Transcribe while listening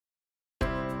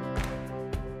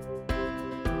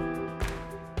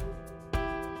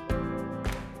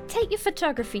Take your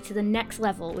photography to the next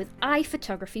level with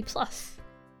iPhotography Plus,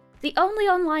 the only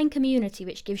online community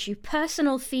which gives you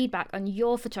personal feedback on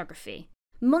your photography,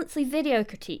 monthly video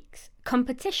critiques,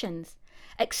 competitions,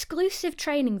 exclusive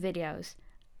training videos,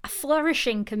 a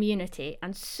flourishing community,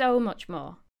 and so much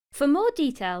more. For more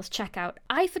details, check out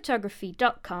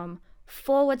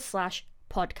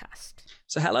iphotography.com/podcast.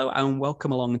 So hello and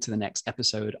welcome along to the next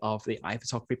episode of the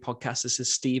iPhotography podcast. This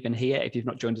is Stephen here. If you've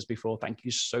not joined us before, thank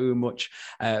you so much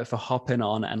for hopping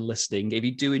on and listening. If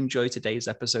you do enjoy today's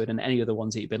episode and any other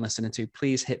ones that you've been listening to,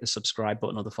 please hit the subscribe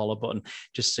button or the follow button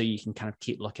just so you can kind of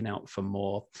keep looking out for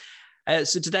more.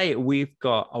 So today we've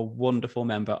got a wonderful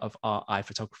member of our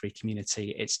iPhotography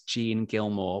community. It's Jean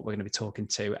Gilmour we're going to be talking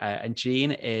to. And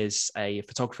Jean is a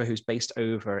photographer who's based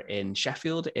over in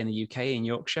Sheffield in the UK, in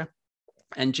Yorkshire.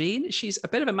 And Jean, she's a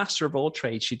bit of a master of all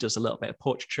trades. She does a little bit of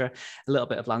portraiture, a little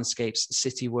bit of landscapes,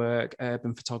 city work,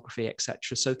 urban photography,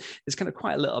 etc. So there's kind of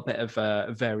quite a little bit of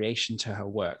variation to her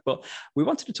work. But we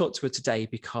wanted to talk to her today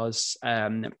because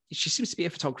she seems to be a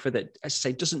photographer that, as I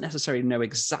say, doesn't necessarily know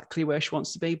exactly where she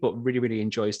wants to be, but really, really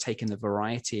enjoys taking the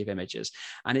variety of images.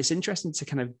 And it's interesting to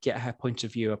kind of get her point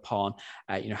of view upon,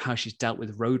 how she's dealt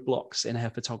with roadblocks in her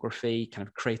photography, kind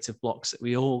of creative blocks that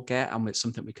we all get, and it's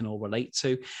something we can all relate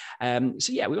to.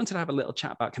 So yeah, we wanted to have a little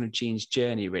chat about kind of Jean's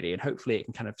journey, really, and hopefully it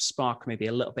can kind of spark maybe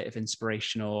a little bit of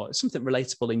inspiration or something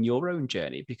relatable in your own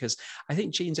journey, because I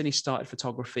think Jean's only started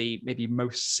photography maybe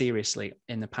most seriously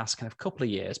in the past kind of couple of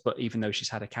years, but even though she's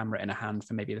had a camera in her hand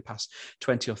for maybe the past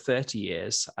 20 or 30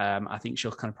 years, I think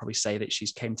she'll kind of probably say that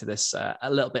she's came to this a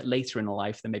little bit later in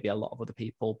life than maybe a lot of other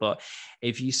people. But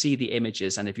if you see the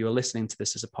images, and if you're listening to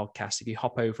this as a podcast, if you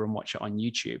hop over and watch it on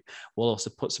YouTube, we'll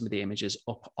also put some of the images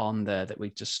up on there that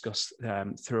we discussed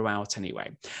throughout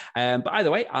anyway. But either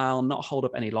way, I'll not hold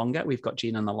up any longer. We've got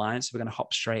Jean on the line, so we're going to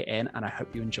hop straight in, and I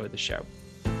hope you enjoy the show.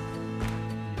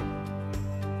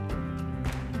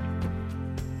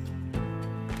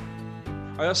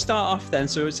 I'll start off then.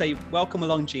 So I would say welcome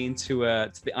along, Jean, to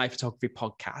the iPhotography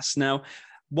podcast. Now,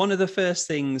 one of the first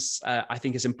things I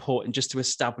think is important just to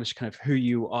establish kind of who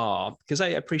you are, because I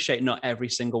appreciate not every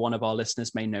single one of our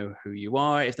listeners may know who you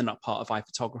are if they're not part of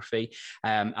iPhotography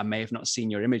and may have not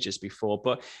seen your images before.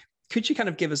 But could you kind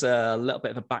of give us a little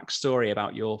bit of a backstory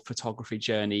about your photography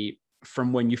journey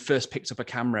from when you first picked up a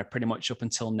camera pretty much up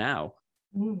until now?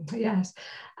 Yes.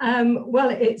 Well,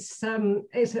 it's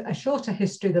a shorter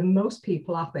history than most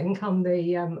people, I think,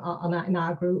 in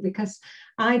our group, because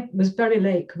I was very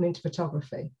late coming to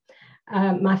photography.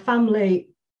 My family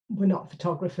were not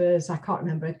photographers. I can't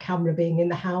remember a camera being in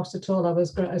the house at all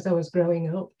as I was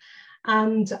growing up.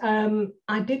 And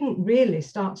I didn't really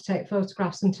start to take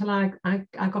photographs until I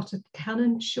got a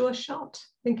Canon Sure Shot,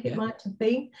 I think it might have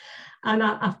been. And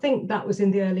I think that was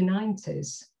in the early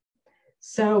 90s.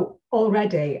 So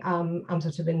already I'm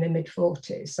sort of in the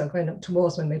mid-40s, so going up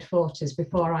towards my mid-40s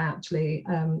before I actually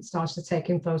started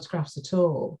taking photographs at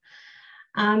all.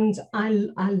 And I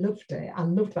loved it. I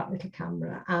loved that little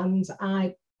camera, and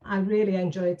I really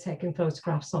enjoyed taking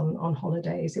photographs on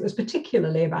holidays. It was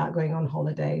particularly about going on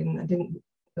holiday, and I don't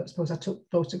suppose I took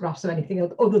photographs of anything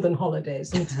other than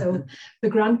holidays until the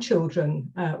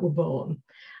grandchildren were born.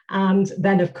 And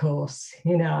then, of course,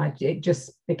 it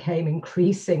just became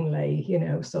increasingly,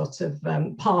 sort of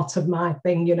part of my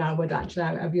thing.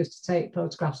 I've used to take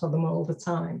photographs of them all the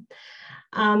time.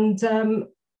 And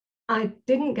I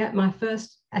didn't get my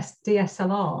first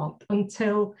DSLR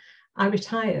until I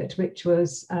retired, which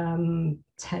was 10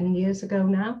 years ago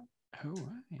now. Oh,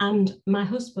 right. And my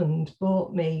husband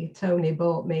Tony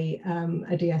bought me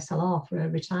a DSLR for a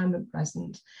retirement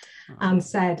present and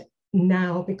said,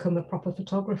 now become a proper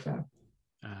photographer.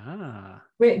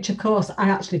 Which of course I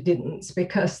actually didn't,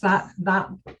 because that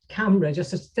camera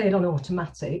just stayed on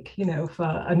automatic,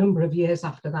 for a number of years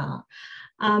after that.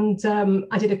 And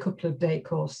I did a couple of day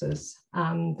courses,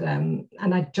 and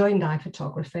I joined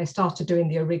iPhotography. I started doing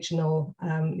the original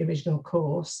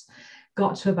course,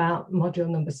 got to about module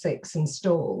number 6 and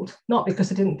stalled, not because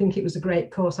I didn't think it was a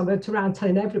great course. I went around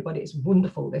telling everybody it's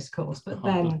wonderful, this course, but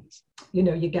then,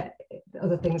 you get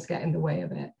other things get in the way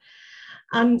of it.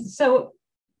 And so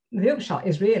the upshot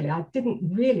is really, I didn't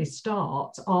really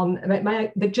start on,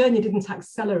 the journey didn't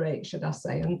accelerate, should I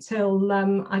say, until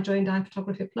I joined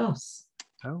iPhotography Plus.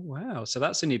 Oh, wow. So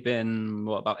that's only been,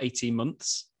 about 18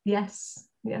 months? Yes,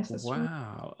 that's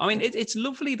wow. Right. I mean, it's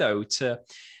lovely, though, to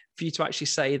for you to actually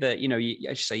say that, you know, you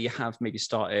actually say you have maybe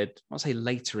started, I'll say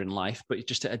later in life, but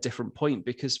just at a different point,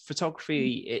 because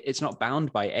photography, it's not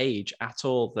bound by age at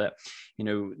all. That, you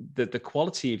know, the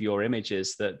quality of your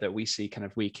images that we see kind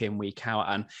of week in, week out,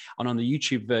 and on the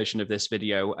YouTube version of this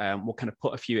video, we'll kind of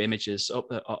put a few images up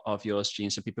of yours, Jean,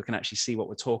 so people can actually see what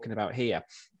we're talking about here.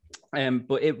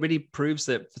 But it really proves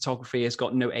that photography has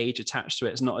got no age attached to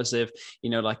it. It's not as if, you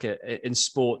know, like in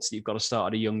sports, you've got to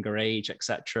start at a younger age,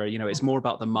 etc. You know, it's more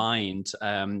about the mind,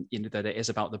 you know, that it is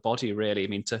about the body, really. I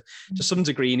mean, to some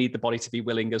degree, you need the body to be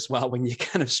willing as well when you're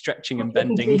kind of stretching and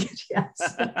bending. Indeed,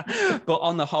 yes. But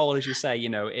on the whole, as you say, you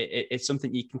know, it's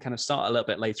something you can kind of start a little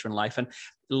bit later in life. And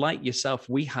like yourself,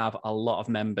 we have a lot of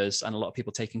members and a lot of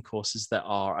people taking courses that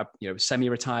are, you know,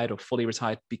 semi-retired or fully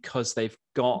retired because they've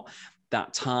got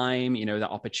that time, you know, that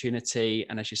opportunity.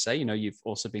 And as you say, you know, you've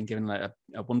also been given a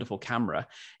wonderful camera.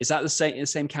 Is that the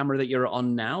same camera that you're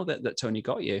on now that Tony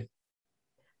got you?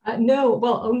 No,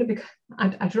 well, only because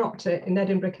I dropped it in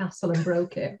Edinburgh Castle and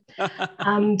broke it.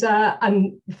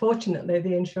 And fortunately,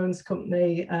 the insurance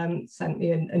company sent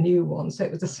me a new one. So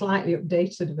it was a slightly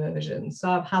updated version.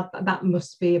 So I've had, that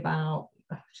must be about,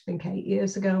 I think 8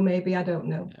 years ago, maybe, I don't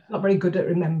know. Yeah. Not very good at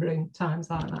remembering times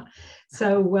like that.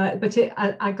 So, but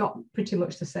I got pretty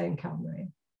much the same camera.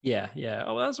 Yeah.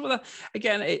 Oh, that's what.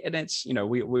 Again, and it's, you know,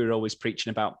 we're always preaching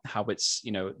about how it's,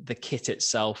 you know, the kit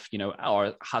itself, you know,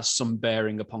 or has some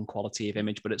bearing upon quality of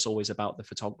image, but it's always about the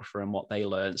photographer and what they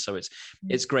learn. So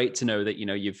it's great to know that, you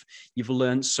know, you've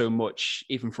learned so much,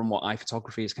 even from what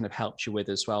iPhotography has kind of helped you with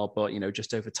as well. But, you know,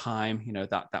 just over time, you know,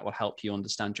 that will help you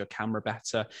understand your camera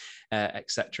better, et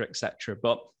cetera, et cetera.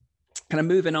 But kind of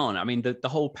moving on, I mean, the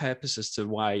whole purpose as to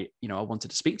why, you know, I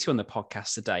wanted to speak to you on the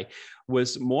podcast today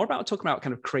was more about talking about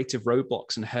kind of creative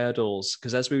roadblocks and hurdles.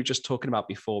 Because as we were just talking about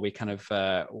before we kind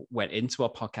of went into our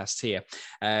podcast here,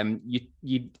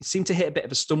 you seem to hit a bit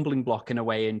of a stumbling block in a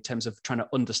way in terms of trying to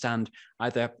understand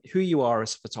either who you are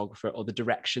as a photographer or the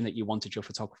direction that you wanted your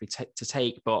photography to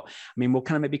take. But I mean, we'll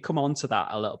kind of maybe come on to that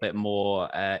a little bit more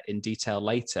in detail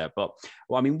later. But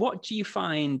well, I mean, what do you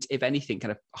find, if anything,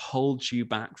 kind of holds you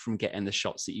back from getting the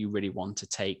shots that you really want to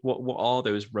take? What are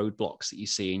those roadblocks that you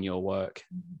see in your work?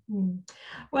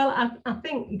 Well, I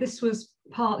think this was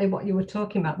partly what you were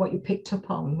talking about, what you picked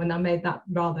up on when I made that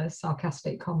rather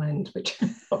sarcastic comment, which I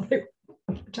feel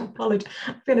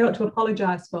I ought to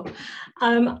apologise for.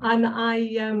 And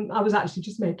I was actually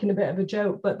just making a bit of a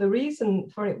joke, but the reason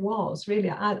for it was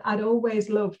really I'd always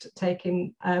loved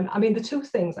taking. I mean, the two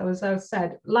things I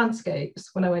said, landscapes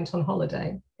when I went on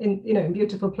holiday in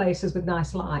beautiful places with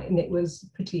nice light, and it was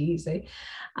pretty easy,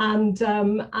 and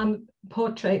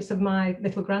portraits of my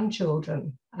little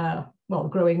grandchildren,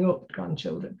 growing up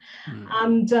grandchildren,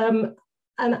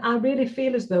 and I really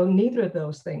feel as though neither of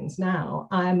those things now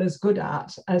I'm as good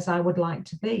at as I would like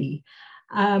to be.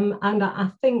 And I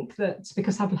think that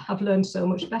because I've learned so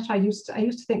much better. I used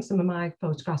to think some of my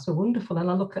photographs were wonderful, and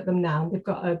I look at them now, they've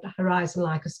got a horizon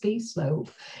like a ski slope,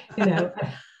 you know.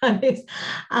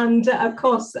 and of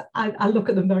course, I look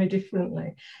at them very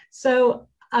differently. So,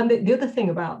 and the other thing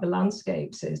about the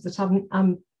landscapes is that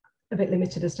I'm a bit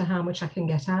limited as to how much I can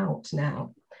get out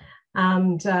now.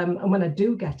 And when I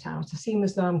do get out, I seem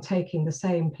as though I'm taking the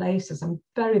same places. I'm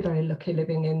very, very lucky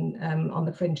living in on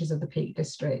the fringes of the Peak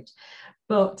District,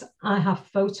 but I have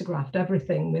photographed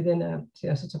everything within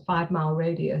a sort of 5 mile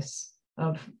radius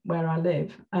of where I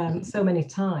live so many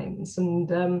times,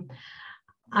 and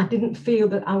I didn't feel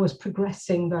that I was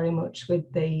progressing very much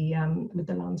with the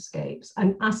landscapes.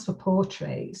 And as for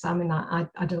portraits, I mean,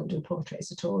 I don't do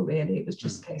portraits at all, really. It was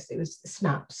just it was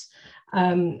snaps,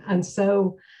 and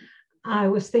so I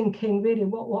was thinking, really,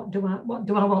 what do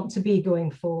I want to be going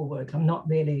forward? I'm not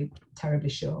really terribly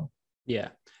sure. Yeah,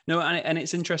 no, and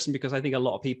it's interesting because I think a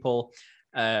lot of people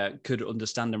could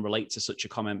understand and relate to such a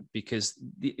comment, because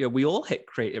we all hit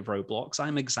creative roadblocks.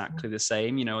 I'm exactly the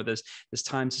same. You know, there's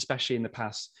times, especially in the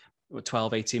past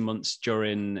 12, 18 months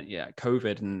during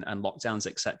COVID and lockdowns,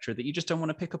 etc., that you just don't want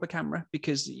to pick up a camera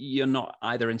because you're not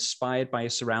either inspired by your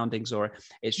surroundings or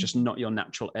it's just not your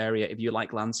natural area. If you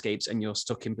like landscapes and you're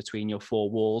stuck in between your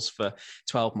 4 walls for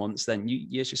 12 months, then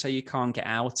you as you say, you can't get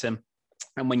out.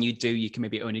 And when you do, you can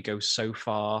maybe only go so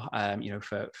far,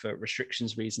 for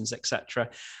restrictions reasons, etc.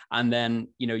 And then,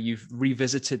 you've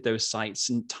revisited those sites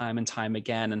and time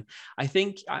again. And I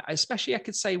think, especially I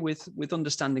could say with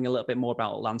understanding a little bit more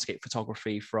about landscape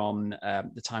photography from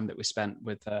the time that we spent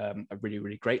with a really,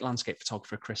 really great landscape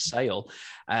photographer, Chris Sale,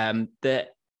 that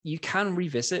you can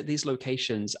revisit these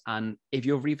locations. And if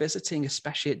you're revisiting,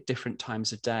 especially at different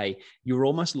times of day, you're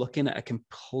almost looking at a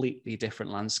completely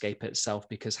different landscape itself,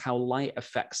 because how light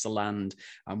affects the land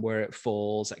and where it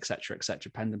falls, et cetera,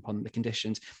 depending upon the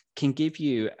conditions, can give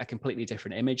you a completely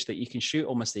different image that you can shoot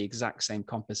almost the exact same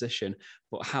composition,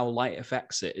 but how light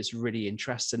affects it is really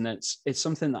interesting. It's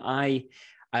something that I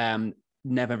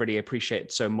never really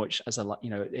appreciated so much as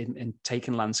in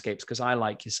taking landscapes, because I,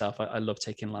 like yourself, I love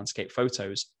taking landscape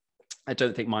photos. I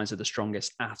don't think mine are the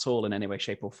strongest at all in any way,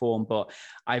 shape, or form, but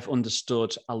I've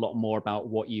understood a lot more about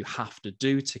what you have to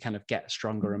do to kind of get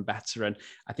stronger and better. And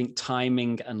I think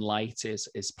timing and light is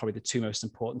probably the two most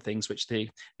important things, which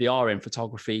they are in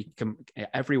photography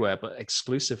everywhere, but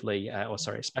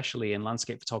especially in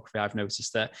landscape photography. I've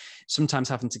noticed that sometimes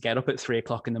having to get up at 3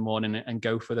 o'clock in the morning and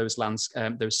go for those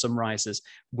sunrises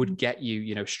would get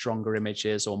you, stronger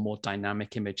images or more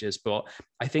dynamic images. But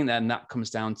I think then that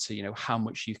comes down to, how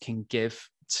much you can give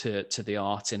to the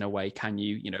art in a way. Can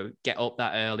you, get up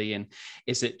that early, and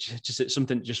is it just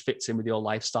something that just fits in with your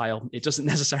lifestyle? It doesn't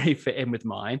necessarily fit in with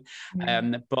mine.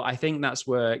 But I think that's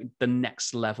where the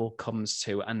next level comes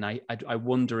to. And I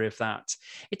wonder if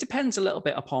it depends a little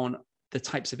bit upon the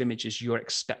types of images you're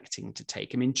expecting to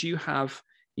take. I mean, do you have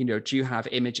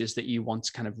images that you want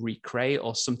to kind of recreate,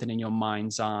 or something in your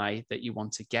mind's eye that you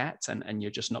want to get, and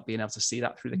you're just not being able to see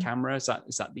that through the camera? Is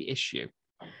that the issue?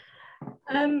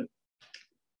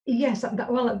 Yes,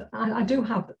 I do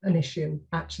have an issue,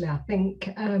 actually. I think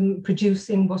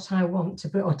producing what I want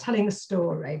to, or telling a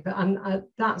story, but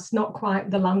that's not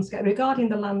quite the landscape. Regarding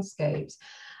the landscapes,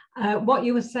 what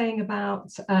you were saying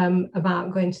about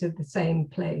going to the same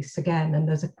place again, and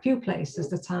there's a few places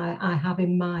that I have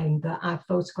in mind that I've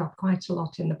photographed quite a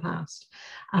lot in the past,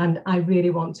 and I really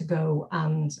want to go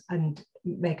and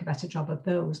make a better job of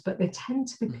those, but they tend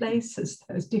to be places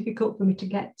that is difficult for me to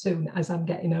get to as I'm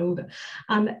getting older.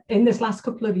 And in this last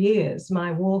couple of years,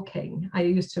 my walking, I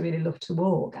used to really love to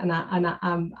walk, and I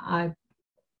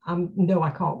no,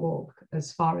 I can't walk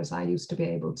as far as I used to be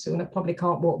able to, and I probably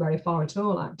can't walk very far at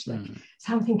all, actually.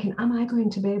 So I'm thinking, am I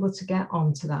going to be able to get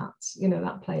onto that,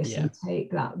 that place and take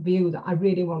that view that I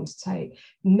really want to take?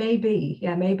 Maybe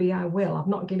I will. I'm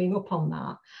not giving up on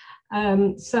that.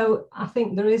 So I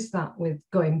think there is that with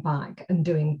going back and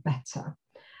doing better.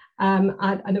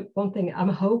 One thing I'm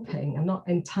hoping, I'm not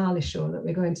entirely sure that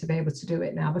we're going to be able to do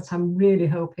it now, but I'm really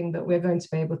hoping that we're going to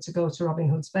be able to go to Robin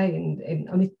Hood's Bay in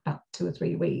only about 2 or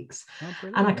 3 weeks.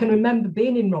 And I can remember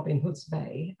being in Robin Hood's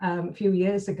Bay a few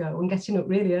years ago and getting up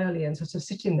really early and sort of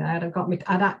sitting there. And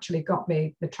I'd actually got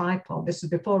me the tripod. This was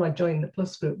before I joined the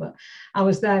Plus group, but I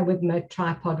was there with my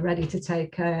tripod ready to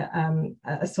take a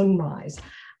sunrise.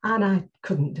 And I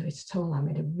couldn't do it at all. I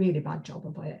made a really bad job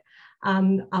of it.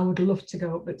 And I would love to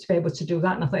go, but to be able to do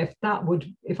that. And I thought,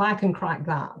 if I can crack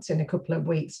that in a couple of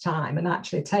weeks' time and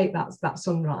actually take that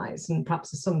sunrise and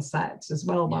perhaps a sunset as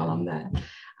well while I'm there,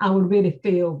 I would really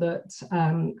feel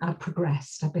that I've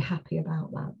progressed. I'd be happy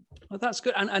about that. Well, that's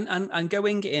good. And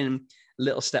going in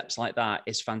little steps like that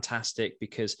is fantastic,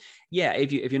 because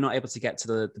if you're not able to get to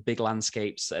the big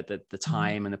landscapes at the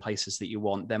time and the places that you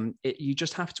want, then you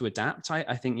just have to adapt.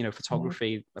 I think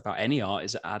photography, about any art,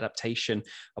 is adaptation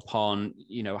upon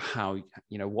how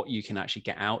what you can actually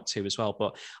get out to as well.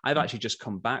 But I've actually just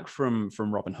come back from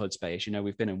Robin Hood's Bay. As you know,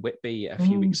 we've been in Whitby a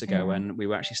few weeks ago, and we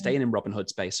were actually staying in Robin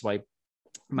Hood's Bay, so I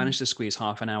managed to squeeze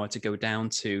half an hour to go down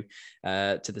to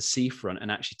the seafront and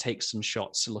actually take some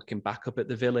shots looking back up at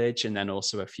the village, and then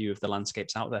also a few of the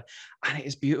landscapes out there. And it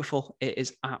is beautiful. It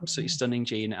is absolutely stunning,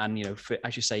 Jean. And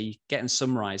as you say, getting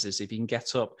sunrises, if you can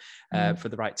get up for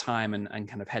the right time and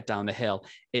kind of head down the hill,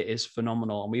 it is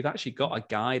phenomenal. And we've actually got a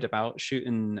guide about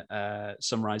shooting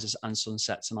sunrises and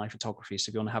sunsets in iPhotography, so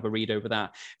if you want to have a read over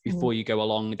that before you go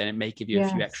along, then it may give you a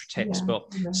few extra tips.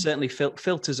 But certainly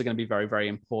filters are going to be very, very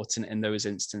important in those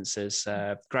instances.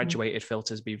 Graduated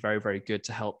filters be very, very good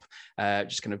to help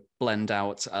just kind of blend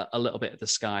out a little bit of the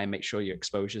sky and make sure your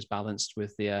exposure is balanced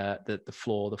with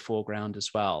the foreground as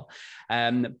well.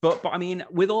 But I mean,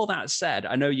 with all that said,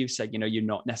 I know you've said you're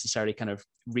not necessarily kind of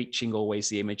reaching always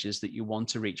the images that you want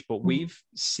to reach, but we've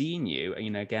seen you.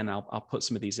 Again, I'll put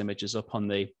some of these images up on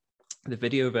the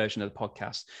video version of the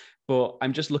podcast, but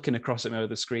I'm just looking across at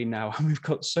the screen now, and we've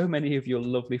got so many of your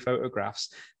lovely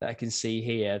photographs that I can see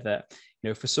here that,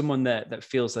 for someone that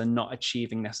feels they're not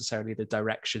achieving necessarily the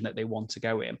direction that they want to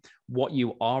go in, what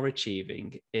you are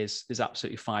achieving is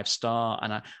absolutely 5-star.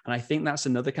 And I think that's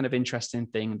another kind of interesting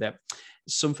thing, that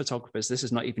some photographers, this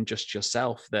is not even just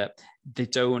yourself, that they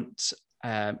don't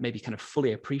maybe kind of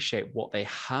fully appreciate what they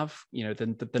have,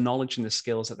 the knowledge and the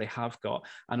skills that they have got,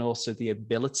 and also the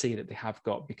ability that they have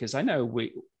got. Because I know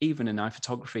even in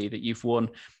iPhotography that you've won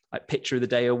like Picture of the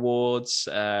Day awards,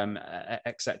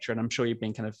 etc. And I'm sure you've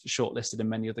been kind of shortlisted in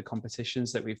many other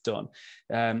competitions that we've done.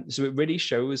 So it really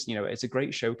shows, it's a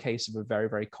great showcase of a very,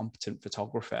 very competent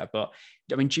photographer. But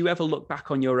I mean, do you ever look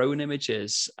back on your own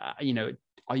images?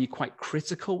 Are you quite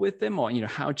critical with them, or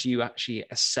how do you actually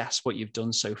assess what you've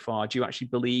done so far? Do you actually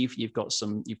believe you've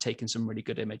taken some really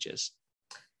good images?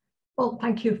 Well,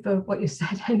 thank you for what you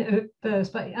said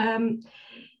first, but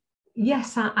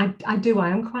yes, I do. I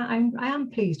am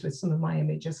pleased with some of my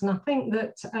images, and I think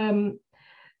that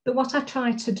that what I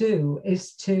try to do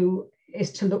is to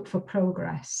look for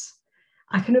progress.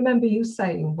 I can remember you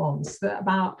saying once that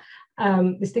about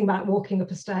this thing about walking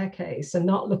up a staircase and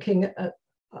not looking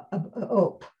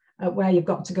up at where you've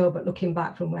got to go, but looking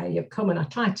back from where you've come. And I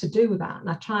try to do that, and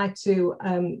I try to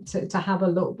have a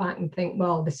look back and think,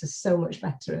 well, this is so much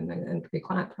better, and be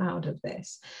quite proud of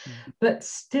this. Mm-hmm. But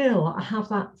still, I have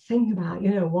that thing about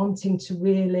wanting to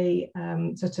really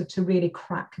to really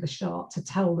crack the shot, to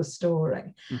tell the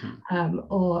story,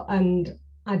 mm-hmm. And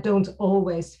I don't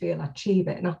always feel I achieve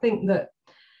it. And I think that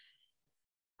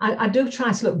I do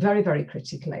try to look very, very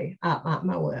critically at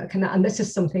my work. And this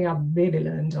is something I've really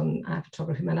learned on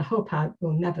iPhotography, and I hope I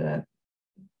will never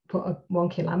put a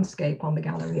wonky landscape on the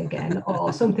gallery again,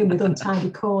 or something with untidy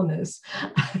corners,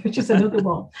 which is another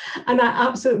one. And I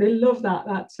absolutely love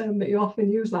that term that you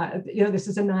often use, like, this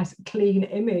is a nice clean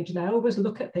image. And I always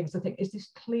look at things and think, is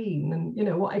this clean?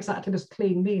 And, what exactly does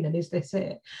clean mean? And is this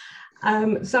it?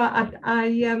 But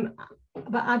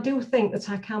I do think that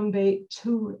I can be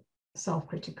too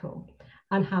self-critical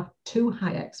and have too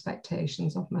high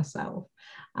expectations of myself,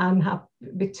 and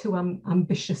be too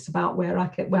ambitious about where I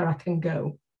can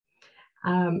go.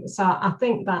 So I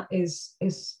think that is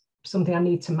something I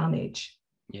need to manage.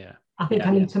 Yeah, I think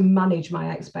I need to manage my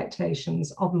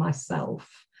expectations of myself.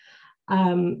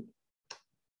 But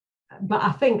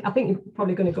I think you're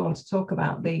probably going to go on to talk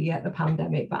about the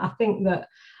pandemic. But I think that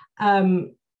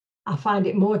I find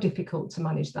it more difficult to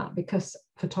manage that, because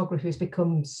photography has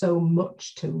become so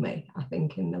much to me, I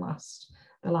think, in the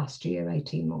last year,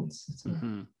 18 months.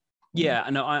 Mm-hmm. Yeah,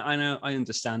 I know, I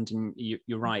understand, and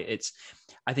you're right.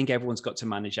 I think everyone's got to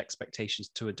manage expectations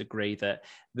to a degree, that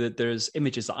there's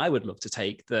images that I would love to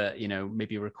take that,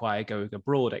 maybe require going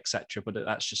abroad, etc. But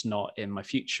that's just not in my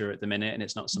future at the minute, and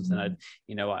it's not something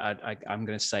I'm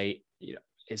going to say,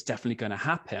 it's definitely going to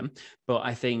happen. But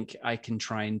I think I can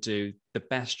try and do the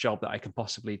best job that I can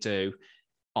possibly do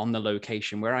on the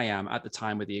location where I am at the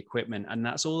time with the equipment. And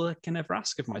that's all I can ever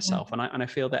ask of myself. Yeah. And I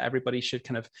feel that everybody should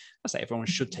everyone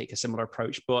should take a similar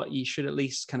approach, but you should at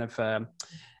least kind of,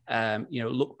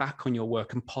 look back on your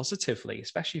work and positively,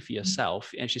 especially for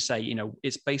yourself. As you say,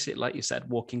 it's basically, like you said,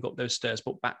 walking up those stairs,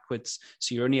 but backwards.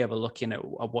 So you're only ever looking at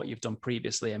what you've done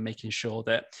previously and making sure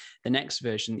that the next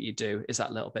version that you do is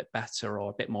that little bit better,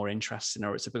 or a bit more interesting,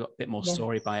 or it's a bit more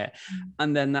story by it.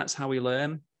 And then that's how we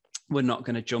learn. We're not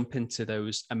going to jump into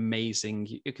those amazing,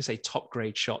 you could say, top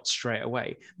grade shots straight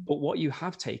away. But what you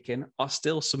have taken are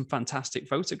still some fantastic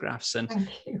photographs. And,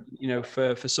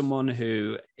 for someone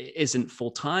who isn't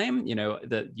full time,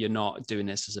 that you're not doing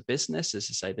this as a business, as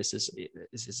to say, this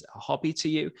is a hobby to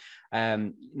you. I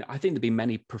think there'd be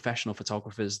many professional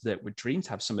photographers that would dream to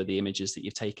have some of the images that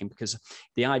you've taken, because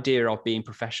the idea of being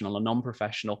professional and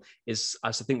non-professional is,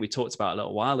 as I think we talked about a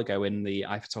little while ago in the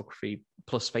iPhotography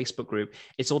Plus Facebook group,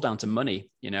 it's all down to money,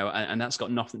 and that's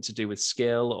got nothing to do with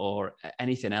skill or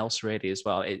anything else really as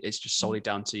well. It's just solely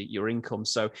down to your income.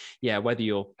 So yeah, whether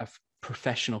you're a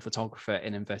professional photographer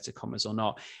in inverted commas or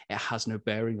not, it has no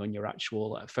bearing on your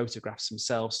actual photographs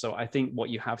themselves. So I think what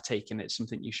you have taken, it's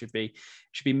something you should be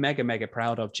mega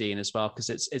proud of, Jean, as well, because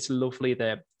it's lovely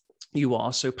that you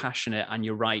are so passionate, and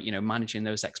you're right, managing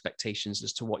those expectations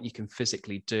as to what you can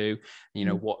physically do,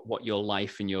 what your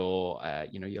life and your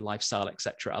your lifestyle,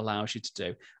 etc., allows you to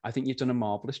do. I think you've done a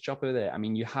marvelous job with it. I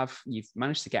mean, you've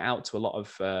managed to get out to a lot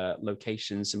of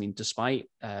locations. I mean, despite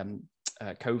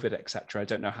COVID, etc. I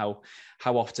don't know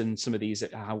how often some of these,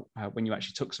 when you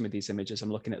actually took some of these images.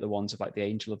 I'm looking at the ones of like the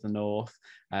Angel of the North,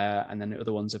 and then the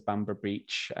other ones of Bamber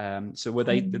Beach. So were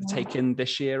they taken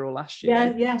this year or last year?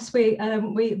 Yeah, yes, we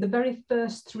the very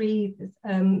first 2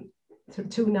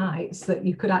 nights that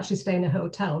you could actually stay in a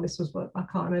hotel. This was what I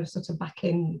can't remember, sort of back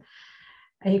in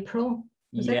April.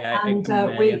 And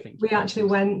we actually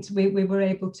went. We were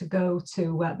able to go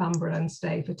to Bamber and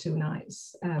stay for 2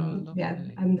 nights. And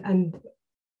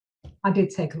I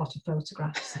did take a lot of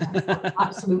photographs. I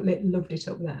absolutely loved it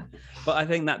up there. But I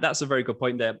think that's a very good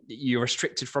point there. You're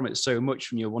restricted from it so much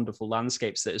from your wonderful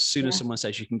landscapes that as soon as someone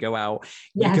says you can go out,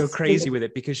 you go crazy with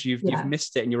it because you've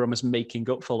missed it and you're almost making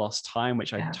up for lost time,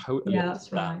 which I totally understand.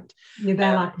 That's right. You're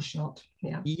there like a shot.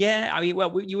 Yeah. I mean,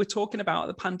 well, you were talking about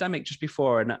the pandemic just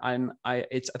before, and I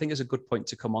think it's a good point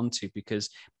to come on to, because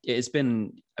it has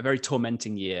been a very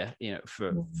tormenting year,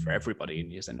 for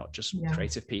everybody, and not just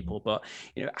creative people. But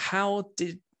how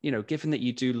did given that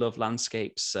you do love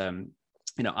landscapes,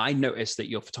 I noticed that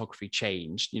your photography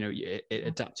changed. It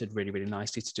adapted really, really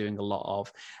nicely to doing a lot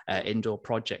of indoor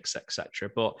projects,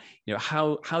 etc. But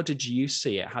how did you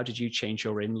see it? How did you change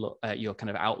your kind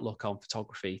of outlook on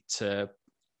photography to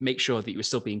make sure that you were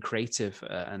still being creative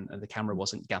and the camera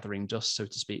wasn't gathering dust, so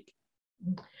to speak?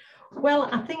 Well,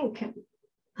 I think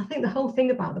the whole thing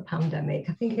about the pandemic,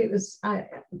 I think it was,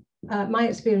 my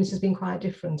experience has been quite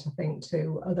different, I think,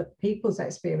 to other people's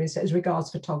experience as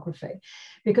regards photography.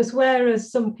 Because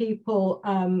whereas some people,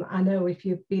 I know if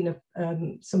you've been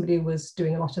somebody who was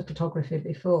doing a lot of photography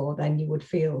before, then you would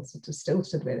feel sort of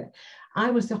stilted with it.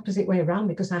 I was the opposite way around,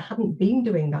 because I hadn't been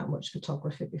doing that much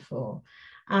photography before.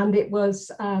 And it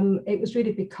was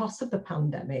really because of the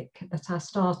pandemic that I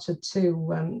started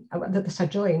to, that I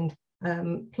joined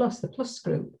the Plus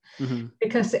group,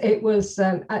 because it was,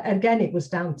 again, it was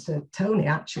down to Tony,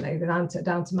 actually, down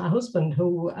to my husband,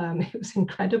 who, it was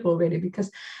incredible, really, because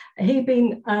he'd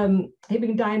been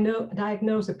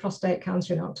diagnosed with prostate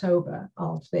cancer in October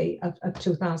of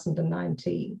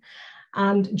 2019.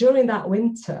 And during that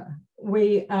winter,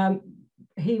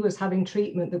 he was having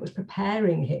treatment that was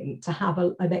preparing him to have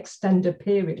an extended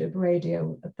period of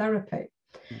radiotherapy.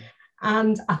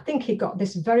 And I think he got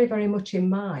this very, very much in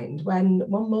mind when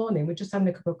one morning we're just having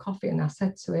a cup of coffee, and I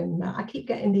said to him, I keep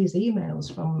getting these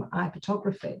emails from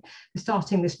iPhotography. They're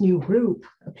starting this new group,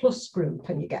 a Plus group,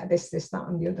 and you get this, that,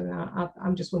 and the other. And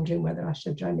I'm just wondering whether I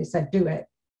should join. He said, do it.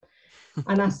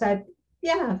 And I said,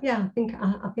 yeah, I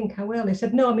think I will. He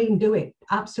said, no, I mean, do it.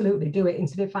 Absolutely do it. He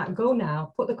said, in fact, go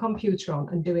now, put the computer on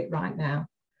and do it right now.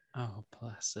 Oh,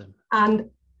 bless him.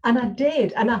 And I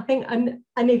did, and I think, and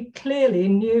he clearly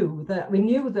knew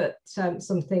that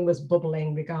something was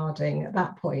bubbling regarding, at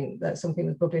that point, that something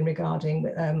was bubbling regarding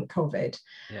COVID.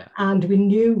 Yeah. And we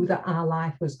knew that our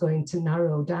life was going to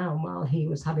narrow down while he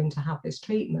was having to have this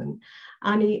treatment.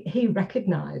 And he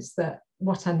recognised that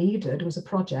what I needed was a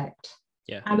project.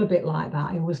 Yeah. I'm a bit like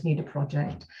that. I always need a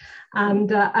project.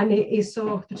 And he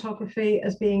saw photography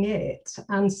as being it.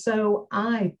 And so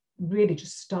I really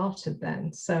just started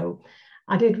then. So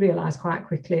I did realise quite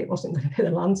quickly it wasn't going to be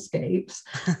the landscapes.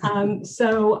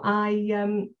 So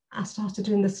I started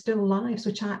doing the still lives,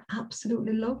 which I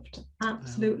absolutely loved.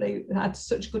 Absolutely. I had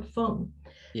such good fun.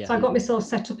 Yeah. So I got myself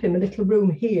set up in a little room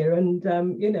here, and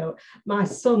my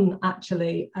son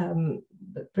actually,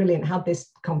 brilliant, had this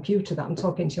computer that I'm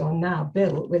talking to you on now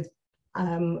built with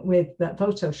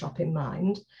Photoshop in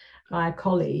mind, by a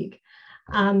colleague,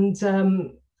 and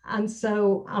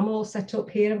so I'm all set up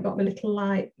here. I've got my little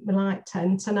light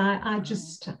tent, and I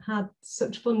just had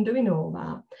such fun doing all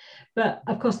that. But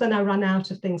of course, then I ran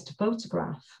out of things to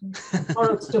photograph.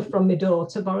 Borrowed stuff from my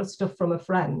daughter, borrowed stuff from a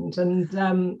friend, and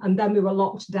then we were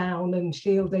locked down and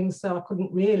shielding, so I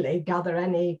couldn't really gather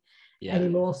any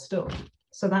more stuff.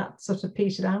 So that sort of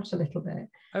petered out a little bit.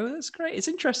 Oh, that's great. It's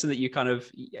interesting that you kind of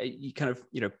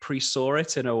pre-saw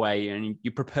it in a way, and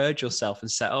you prepared yourself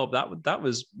and set up. That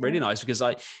was really nice, because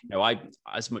I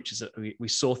as much as we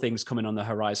saw things coming on the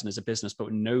horizon as a business, but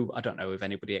I don't know if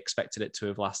anybody expected it to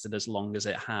have lasted as long as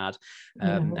it had,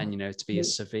 and to be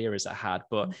as severe as it had.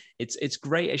 But it's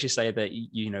great, as you say, that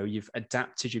you've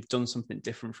adapted, you've done something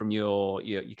different from your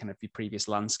kind of your previous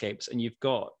landscapes, and you've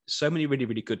got so many really,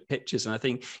 really good pictures. And I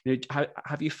think,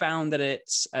 have you found that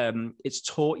it's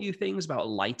taught you things about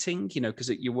lighting, because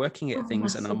you're working at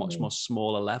things massively. on a much more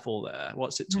smaller level there?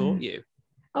 What's it taught you?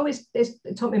 Oh,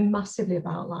 it taught me massively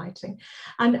about lighting,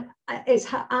 and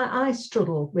I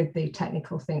struggle with the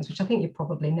technical things, which I think you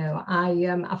probably know.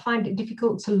 I find it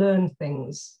difficult to learn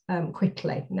things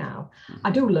quickly now.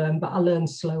 I do learn, but I learn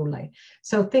slowly.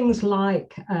 So things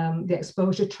like the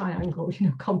exposure triangle,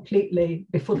 completely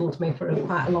befuddled me for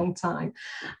quite a long time.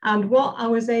 And what I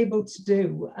was able to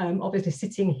do, obviously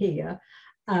sitting here,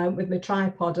 with my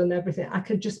tripod and everything, I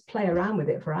could just play around with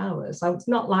it for hours. So it's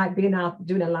not like being out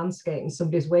doing a landscape and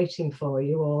somebody's waiting for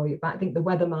you, or you might think the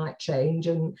weather might change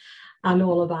and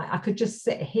all of that. I could just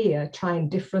sit here trying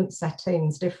different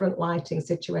settings, different lighting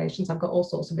situations. I've got all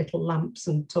sorts of little lamps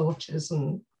and torches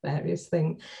and various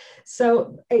things.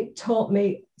 So it taught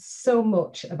me so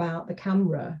much about the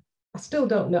camera I still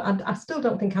don't know. I still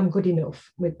don't think I'm good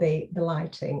enough with the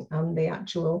lighting and the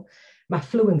actual, my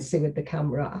fluency with the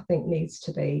camera, I think needs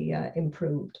to be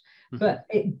improved. Mm-hmm. But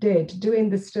it did. Doing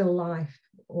the still life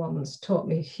ones taught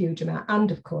me a huge amount.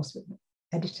 And of course, with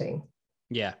editing.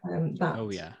 Yeah.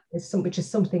 Which is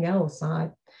something else I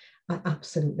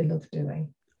absolutely love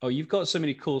doing. Oh, you've got so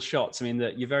many cool shots. I mean,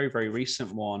 your very, very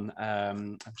recent one,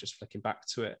 I'm just flicking back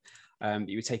to it, that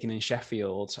you were taking in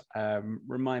Sheffield.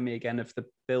 Remind me again of the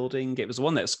building. It was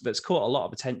one that's caught a lot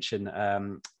of attention.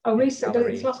 Recently,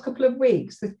 this last couple of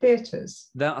weeks, the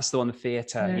theatres. That's the one, the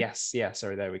theatre. Yeah. Yes, yeah.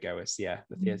 Sorry, there we go. It's the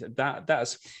theatre.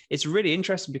 It's really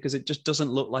interesting because it just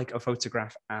doesn't look like a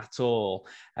photograph at all.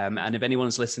 And if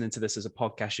anyone's listening to this as a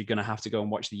podcast, you're going to have to go and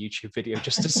watch the YouTube video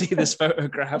just to see this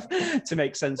photograph to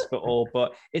make sense for all.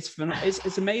 But it's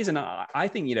amazing. I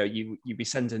think you'd be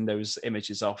sending those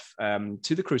images off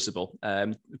to the Crucible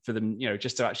for them,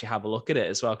 just to actually have a look at it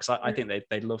as well, because I think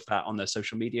they'd love that on their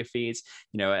social media feeds,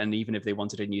 and even if they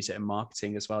wanted to use it in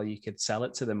marketing as well, you could sell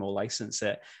it to them or license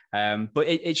it. But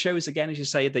it shows, again, as you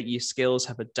say, that your skills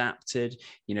have adapted.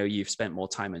 You've spent more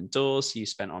time indoors, you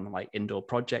spent on like indoor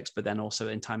projects, but then also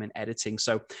in time in editing.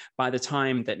 So by the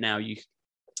time that now you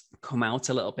come out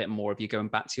a little bit more, if you're going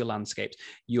back to your landscapes,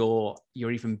 you're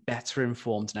even better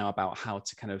informed now about how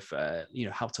to kind of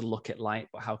how to look at light,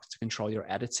 but how to control your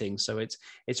editing. So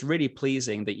it's really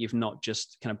pleasing that you've not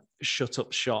just kind of shut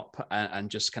up shop and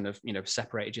just kind of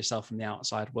separated yourself from the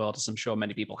outside world, as I'm sure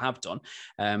many people have done,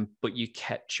 but you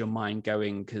kept your mind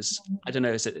going, because I don't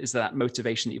know, is that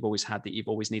motivation that you've always had, that you've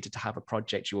always needed to have a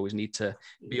project, you always need to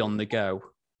be on the go?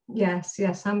 Yes,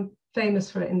 I'm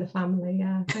famous for it in the family.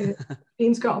 Yeah,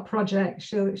 Dean's got a project.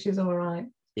 She's all right.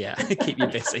 Yeah, keep you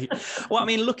busy. Well, I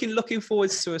mean, looking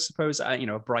forward to, I suppose,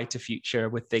 a brighter future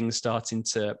with things starting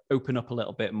to open up a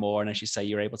little bit more, and as you say,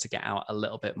 you're able to get out a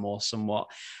little bit more, somewhat.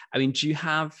 I mean, do you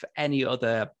have any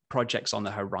other projects on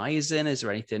the horizon? Is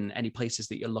there any places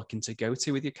that you're looking to go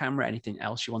to with your camera? Anything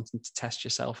else you wanted to test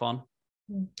yourself on?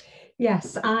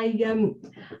 Yes, I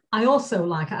also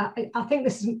like. I think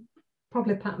this is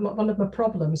probably one of my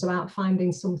problems about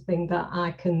finding something that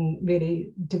I can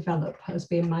really develop as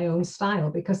being my own style,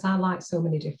 because I like so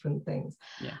many different things.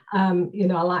 Yeah.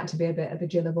 I like to be a bit of a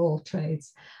Jill of all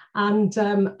trades, and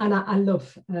I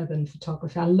love urban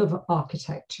photography. I love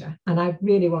architecture, and I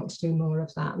really want to do more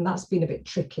of that. And that's been a bit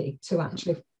tricky to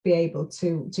actually be able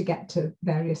to get to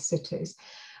various cities.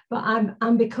 But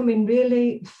I'm becoming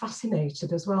really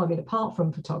fascinated as well. I mean, apart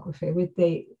from photography, with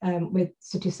the with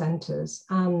city centres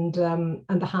and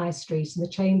the high street, and the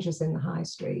changes in the high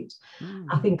street,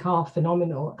 I think are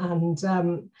phenomenal. And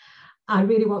I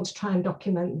really want to try and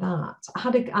document that.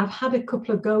 I've had a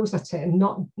couple of goes at it and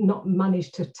not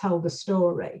managed to tell the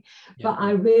story, but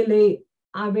I really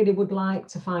would like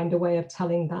to find a way of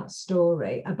telling that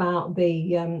story about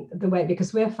the way,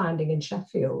 because we're finding in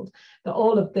Sheffield that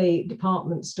all of the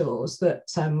department stores that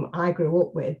I grew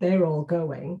up with, they're all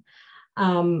going.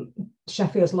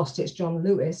 Sheffield's lost its John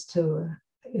Lewis to,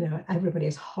 everybody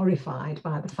is horrified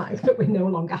by the fact that we no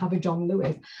longer have a John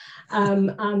Lewis,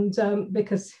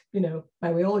 because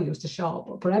where we all used to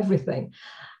shop for everything,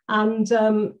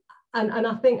 and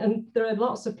I think, and there are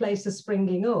lots of places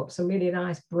springing up, some really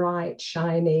nice, bright,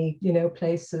 shiny,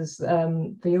 places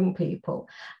for young people.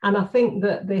 And I think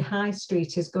that the high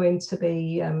street is going to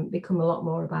become a lot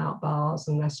more about bars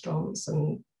and restaurants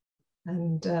and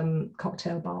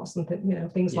cocktail bars and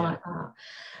things like that.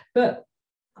 But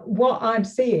what I'm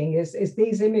seeing is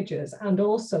these images, and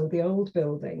also the old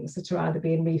buildings that are either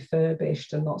being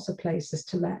refurbished and lots of places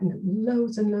to let, and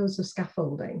loads of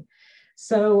scaffolding.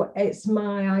 So it's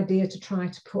my idea to try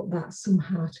to put that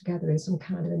somehow together in some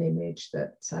kind of an image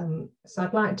that, so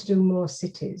I'd like to do more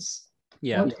cities.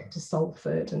 Yeah. I want to get to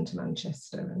Salford and to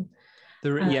Manchester.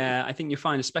 And I think you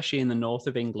find, especially in the north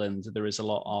of England, there is a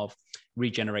lot of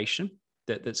regeneration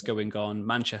that's going on.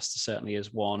 Manchester certainly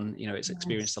is one. It's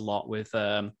experienced a lot with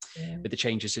the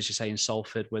changes, as you say, in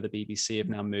Salford, where the BBC have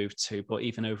now moved to, but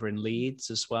even over in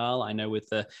Leeds as well. I know with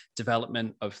the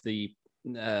development of the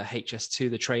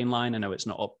HS2, the train line, I know it's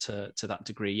not up to that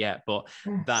degree yet, but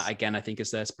that again, I think,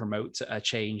 is there to promote a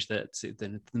change that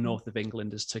the north of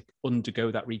England is to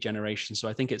undergo that regeneration. So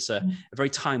I think it's a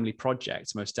very timely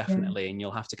project, most definitely, and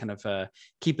you'll have to kind of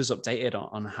keep us updated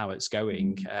on how it's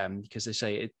going, because they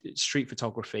say street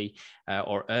photography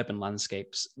or urban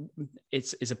landscapes,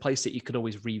 it's a place that you could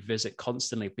always revisit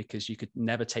constantly, because you could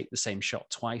never take the same shot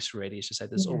twice, really. As you say,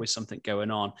 there's always something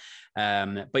going on.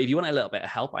 But if you want a little bit of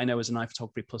help, I know as an iPhotography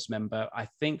Plus member, I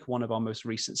think one of our most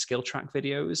recent skill track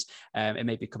videos, it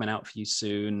may be coming out for you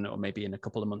soon, or maybe in a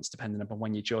couple of months, depending upon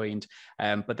when you joined,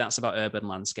 but that's about urban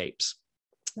landscapes.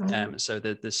 So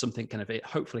there's something kind of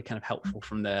hopefully kind of helpful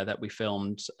from there that we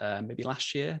filmed maybe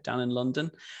last year down in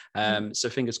London. So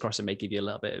fingers crossed it may give you a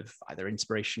little bit of either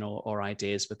inspiration or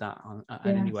ideas with that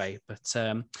anyway. But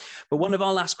one of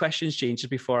our last questions, Jean, just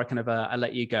before I kind of I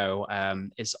let you go,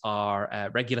 is our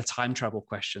regular time travel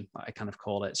question, I kind of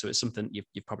call it. So it's something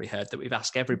you've probably heard that we've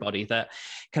asked everybody, that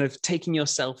kind of taking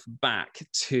yourself back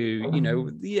to, you know,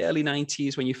 the early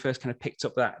 90s when you first kind of picked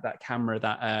up that camera,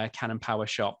 that Canon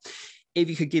PowerShot. If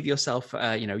you could give yourself,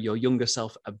 you know, your younger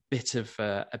self a bit of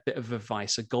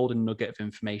advice, a golden nugget of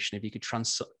information, if you could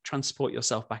transport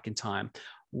yourself back in time,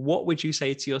 what would you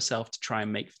say to yourself to try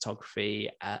and make photography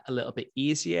a little bit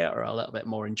easier or a little bit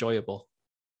more enjoyable?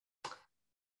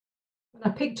 When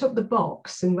I picked up the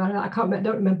box, and I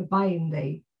don't remember buying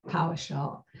the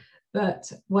PowerShot,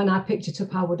 but when I picked it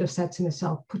up, I would have said to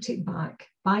myself, put it back,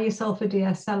 buy yourself a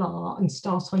DSLR and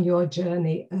start on your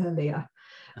journey earlier.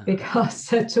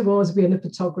 Because towards being a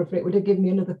photographer, it would have given me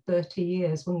another 30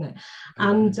 years, wouldn't it?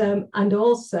 And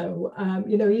also,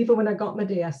 you know, even when I got my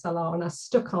DSLR and I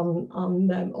stuck on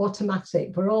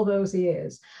automatic for all those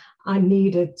years, I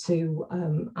needed to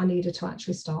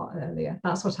actually start earlier.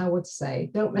 That's what I would say.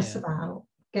 Don't mess about.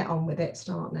 Get on with it.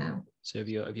 Start now. So if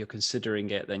you're considering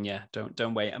it, then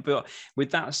don't wait. But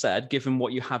with that said, given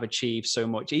what you have achieved so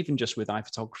much, even just with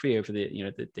iPhotography over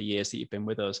the years that you've been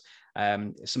with us,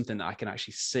 it's something that I can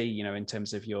actually see, you know, in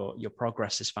terms of your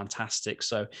progress is fantastic.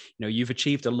 So, you know, you've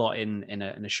achieved a lot in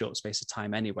a short space of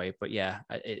time anyway. But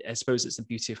I suppose it's the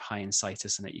beauty of hindsight,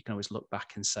 isn't it? You can always look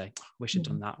back and say, we should have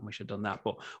done that and we should have done that.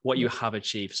 But what you have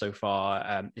achieved so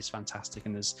far is fantastic,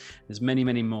 and there's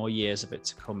many more years of it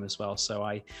to come as well. So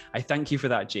I thank you for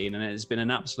that, Jean, and it's been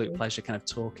an absolute pleasure kind of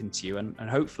talking to you, and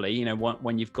hopefully, you know,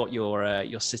 when you've got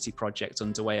your city project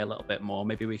underway a little bit more,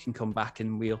 maybe we can come back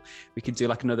and we can do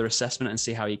like another assessment and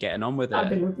see how you're getting on with it.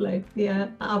 That'd be lovely. Yeah,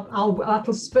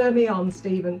 that'll spur me on,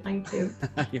 Stephen. Thank you.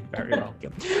 You're very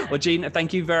welcome. Well, Jean,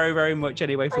 thank you very much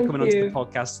anyway for coming onto the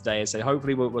podcast today. So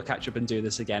hopefully we'll catch up and do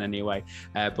this again anyway.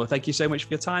 But thank you so much for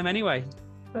your time anyway.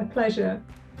 My pleasure.